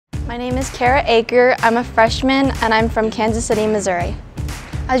My name is Eaker. I'm a freshman and I'm from Kansas City, Missouri.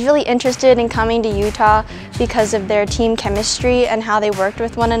 I was really interested in coming to Utah because of their team chemistry and how they worked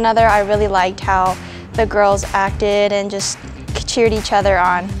with one another. I really liked how the girls acted and just cheered each other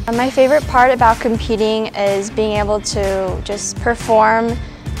on. My favorite part about competing is being able to just perform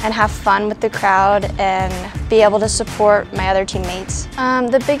and have fun with the crowd and be able to support my other teammates.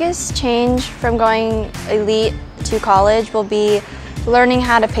 The biggest change from going elite to college will be learning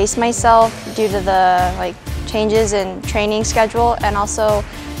how to pace myself due to the changes in training schedule, and also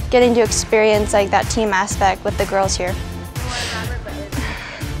getting to experience that team aspect with the girls here.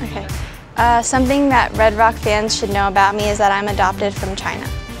 Okay. Something that Red Rock fans should know about me is that I'm adopted from China.